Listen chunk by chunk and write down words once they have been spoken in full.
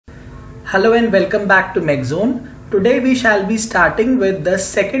Hello and welcome back to Mech Zone. Today we shall be starting with the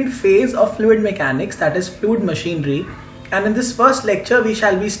second phase of fluid mechanics, that is fluid machinery, and in this first lecture we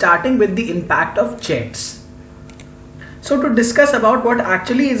shall be starting with the impact of jets. So to discuss about what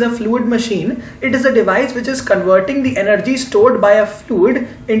actually is a fluid machine, it is a device which is converting the energy stored by a fluid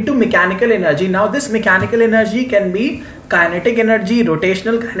into mechanical energy. Now this mechanical energy can be kinetic energy,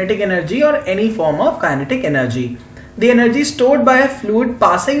 rotational kinetic energy, or any form of kinetic energy. The energy stored by a fluid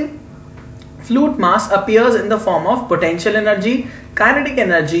passing fluid mass appears in the form of potential energy, kinetic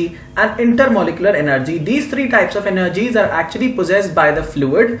energy, and intermolecular energy. These three types of energies are actually possessed by the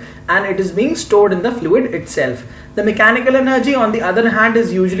fluid and it is being stored in the fluid itself. The mechanical energy, on the other hand,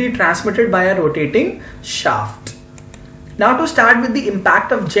 is usually transmitted by a rotating shaft. Now to start with the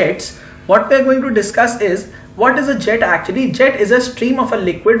impact of jets, what we are going to discuss is what is a jet actually. Jet is a stream of a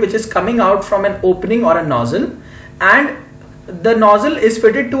liquid which is coming out from an opening or a nozzle, and the nozzle is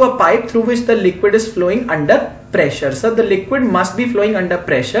fitted to a pipe through which the liquid is flowing under pressure. So the liquid must be flowing under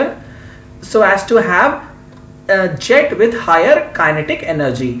pressure so as to have a jet with higher kinetic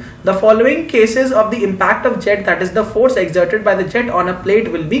energy. The following cases of the impact of jet, that is the force exerted by the jet on a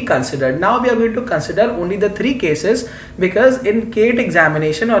plate, will be considered. Now we are going to consider only the three cases, because in CATE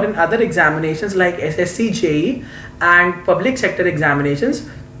examination or in other examinations like SSC, JE and public sector examinations,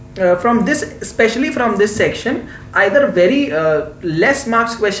 especially from this section, either very less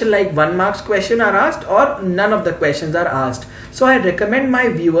marks question like 1 marks question are asked, or none of the questions are asked. So I recommend my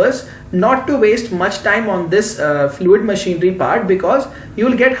viewers not to waste much time on this fluid machinery part, because you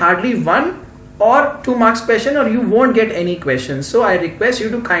will get hardly 1 or 2 marks question, or you won't get any questions. So I request you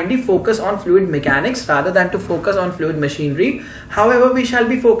to kindly focus on fluid mechanics rather than to focus on fluid machinery. However, we shall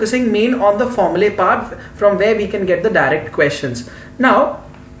be focusing main on the formulae part, from where we can get the direct questions. Now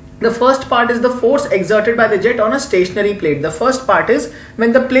the first part is the force exerted by the jet on a stationary plate. The first part is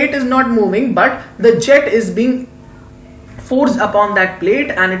when the plate is not moving but the jet is being forced upon that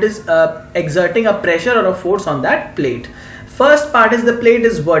plate and it is exerting a pressure or a force on that plate. First part is the plate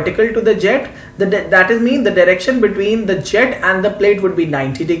is vertical to the jet. That is mean the direction between the jet and the plate would be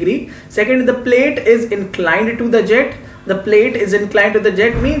 90 degree. Second, the plate is inclined to the jet. The plate is inclined to the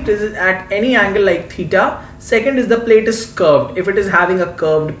jet means it is at any angle like theta. Second is the plate is curved if it is having a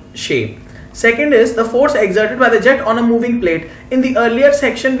curved shape. Second is the force exerted by the jet on a moving plate. In the earlier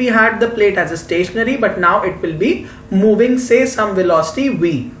section we had the plate as a stationary, but now it will be moving, say some velocity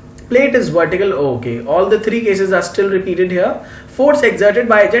v. Plate is vertical. Okay, all the three cases are still repeated here. Force exerted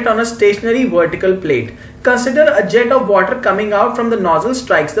by a jet on a stationary vertical plate. Consider a jet of water coming out from the nozzle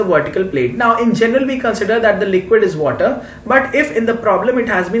strikes the vertical plate. Now in general we consider that the liquid is water, but if in the problem it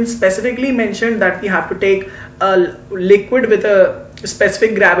has been specifically mentioned that we have to take a liquid with a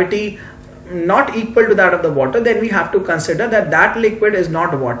specific gravity not equal to that of the water, then we have to consider that that liquid is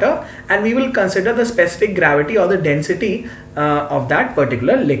not water, and we will consider the specific gravity or the density of that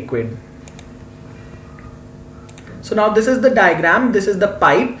particular liquid. So now this is the diagram, this is the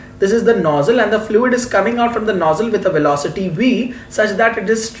pipe, this is the nozzle, and the fluid is coming out from the nozzle with a velocity v such that it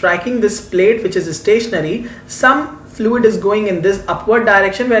is striking this plate which is stationary. Some fluid is going in this upward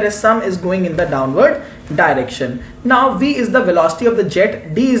direction whereas some is going in the downward direction. Now v is the velocity of the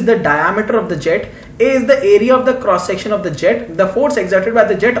jet, d is the diameter of the jet, a is the area of the cross section of the jet, the force exerted by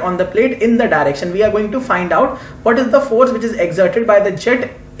the jet on the plate in the direction. We are going to find out what is the force which is exerted by the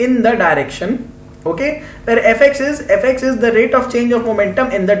jet in the direction. Okay, where fx is the rate of change of momentum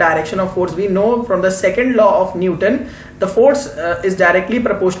in the direction of force. We know from the second law of Newton, the force is directly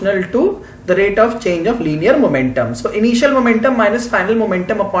proportional to the rate of change of linear momentum. So initial momentum minus final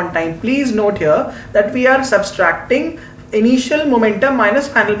momentum upon time. Please note here that we are subtracting initial momentum minus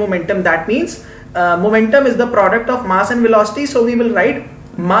final momentum. That means momentum is the product of mass and velocity, so we will write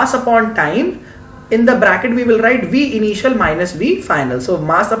mass upon time. In the bracket we will write v initial minus v final. So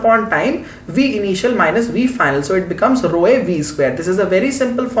mass upon time, v initial minus v final. So it becomes rho a v square. This is a very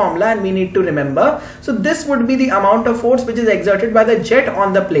simple formula and we need to remember. So this would be the amount of force which is exerted by the jet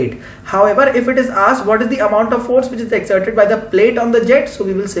on the plate. However, if it is asked what is the amount of force which is exerted by the plate on the jet, so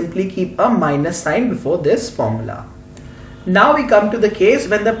we will simply keep a minus sign before this formula. Now we come to the case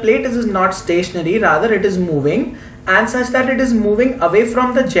when the plate is not stationary, rather it is moving, and such that it is moving away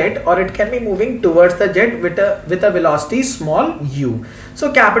from the jet, or it can be moving towards the jet with a velocity small u.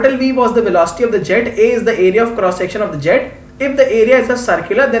 So capital V was the velocity of the jet, a is the area of cross section of the jet. If the area is a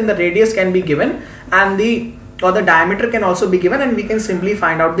circular, then the radius can be given and the diameter can also be given, and we can simply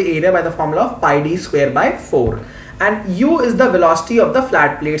find out the area by the formula of pi d square by 4. and u is the velocity of the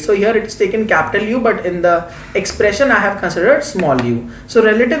flat plate. So here it's taken capital U, but in the expression I have considered small u. So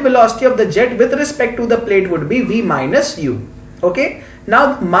relative velocity of the jet with respect to the plate would be v minus u. Okay,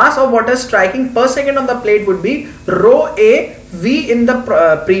 Now the mass of water striking per second on the plate would be rho A V in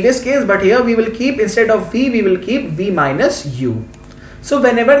the previous case, but here we will keep, instead of V, we will keep V minus U. So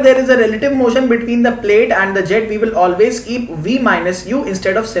whenever there is a relative motion between the plate and the jet, we will always keep V minus U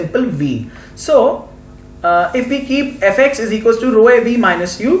instead of simple V. So if we keep Fx is equals to rho A V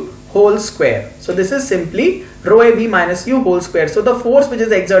minus U whole square. So this is simply rho A V minus U whole square. So the force which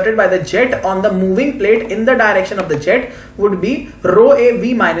is exerted by the jet on the moving plate in the direction of the jet would be rho A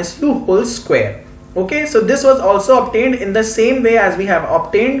V minus U whole square. Okay, so this was also obtained in the same way as we have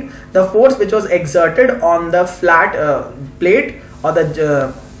obtained the force which was exerted on the flat plate or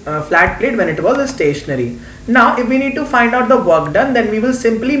the flat plate when it was stationary. Now if we need to find out the work done, then we will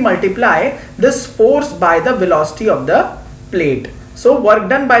simply multiply this force by the velocity of the plate. So work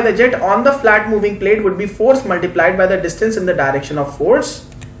done by the jet on the flat moving plate would be force multiplied by the distance in the direction of force,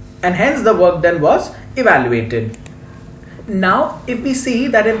 and hence the work done was evaluated. Now if we see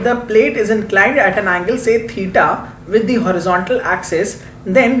that if the plate is inclined at an angle say theta with the horizontal axis,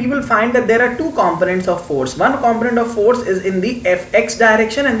 then we will find that there are two components of force. One component of force is in the Fx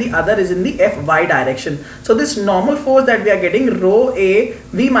direction and the other is in the Fy direction. So this normal force that we are getting, rho A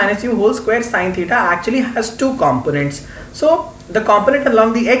V minus U whole square sine theta, actually has two components. So the component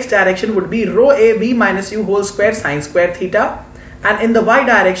along the x direction would be rho A V minus U whole square sine square theta, and in the y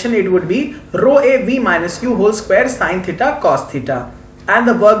direction it would be rho A V minus U whole square sine theta cos theta. And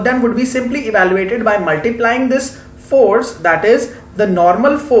the work done would be simply evaluated by multiplying this force, that is the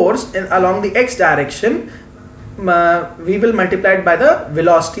normal force along the x direction, we will multiply it by the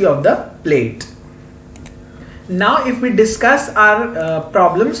velocity of the plate. Now if we discuss our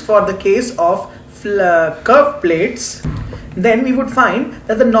problems for the case of curved plates, then we would find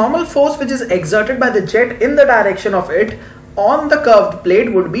that the normal force which is exerted by the jet in the direction of it on the curved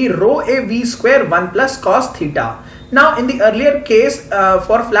plate would be rho A V square 1 plus cos theta. Now in the earlier case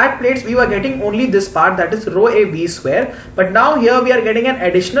for flat plates we were getting only this part, that is rho A V square, but now here we are getting an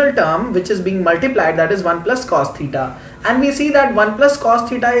additional term which is being multiplied, that is 1 plus cos theta, and we see that 1 plus cos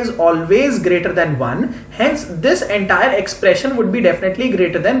theta is always greater than 1, hence this entire expression would be definitely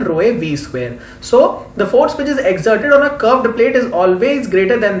greater than rho A V square. So the force which is exerted on a curved plate is always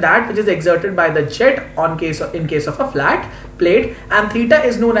greater than that which is exerted by the jet in case of a flat plate, and theta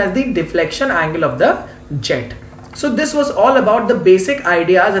is known as the deflection angle of the jet. So this was all about the basic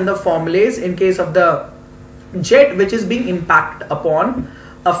ideas and the formulas in case of the jet which is being impacted upon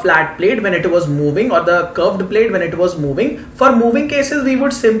a flat plate when it was moving, or the curved plate when it was moving. For moving cases we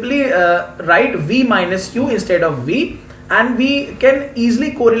would simply write V minus U instead of V, and we can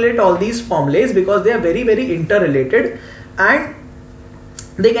easily correlate all these formulas because they are very interrelated and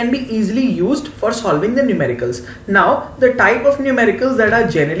they can be easily used for solving the numericals. Now the type of numericals that are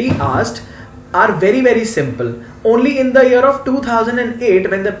generally asked are very simple. Only in the year of 2008,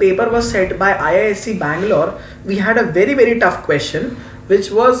 when the paper was set by IISc Bangalore, we had a very tough question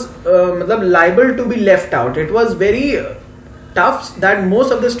which was liable to be left out. It was very tough that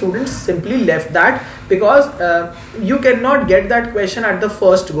most of the students simply left that because you cannot get that question at the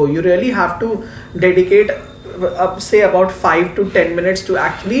first go. You really have to dedicate say about 5 to 10 minutes to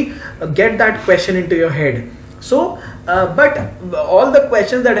actually get that question into your head. So but all the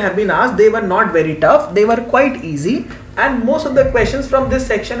questions that have been asked, they were not very tough, they were quite easy, and most of the questions from this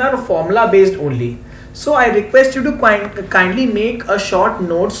section are formula based only. So I request you to kindly make a short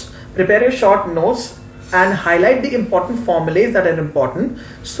notes, prepare a short notes and highlight the important formulas that are important.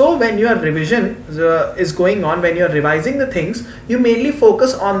 So when your revision is going on, when you are revising the things, you mainly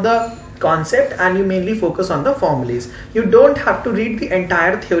focus on the concept and you mainly focus on the formulas. You don't have to read the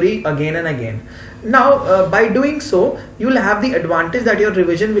entire theory again and again. Now by doing so, you will have the advantage that your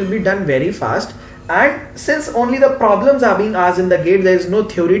revision will be done very fast, and since only the problems are being asked in the gate, there is no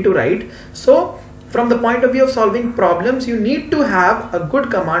theory to write. So from the point of view of solving problems, you need to have a good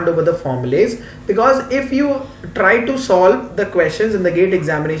command over the formulas, because if you try to solve the questions in the gate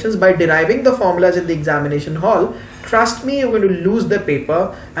examinations by deriving the formulas in the examination hall, trust me, you're going to lose the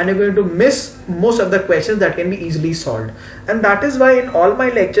paper and you're going to miss most of the questions that can be easily solved. And that is why in all my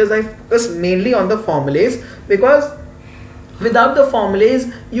lectures I focus mainly on the formulas, because without the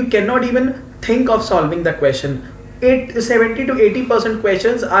formulas you cannot even think of solving the question. 70 to 80%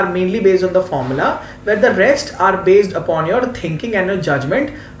 questions are mainly based on the formula, where the rest are based upon your thinking and your judgment,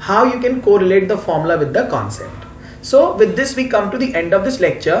 how you can correlate the formula with the concept. So with this we come to the end of this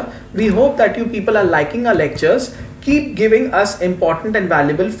lecture. We hope that you people are liking our lectures. Keep giving us important and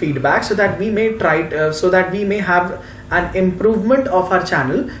valuable feedback so that we may have an improvement of our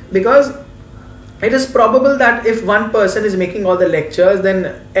channel, because it is probable that if one person is making all the lectures,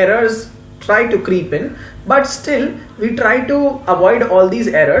 then errors try to creep in, but still we try to avoid all these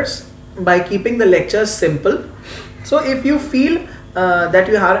errors by keeping the lectures simple. So if you feel that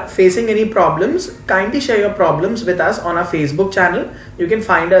you are facing any problems, kindly share your problems with us on our Facebook channel. You can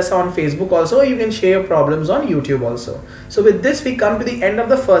find us on Facebook also. You can share your problems on YouTube also. So with this we come to the end of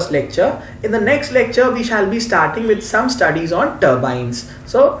the first lecture. In the next lecture we shall be starting with some studies on turbines.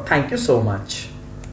 So thank you so much.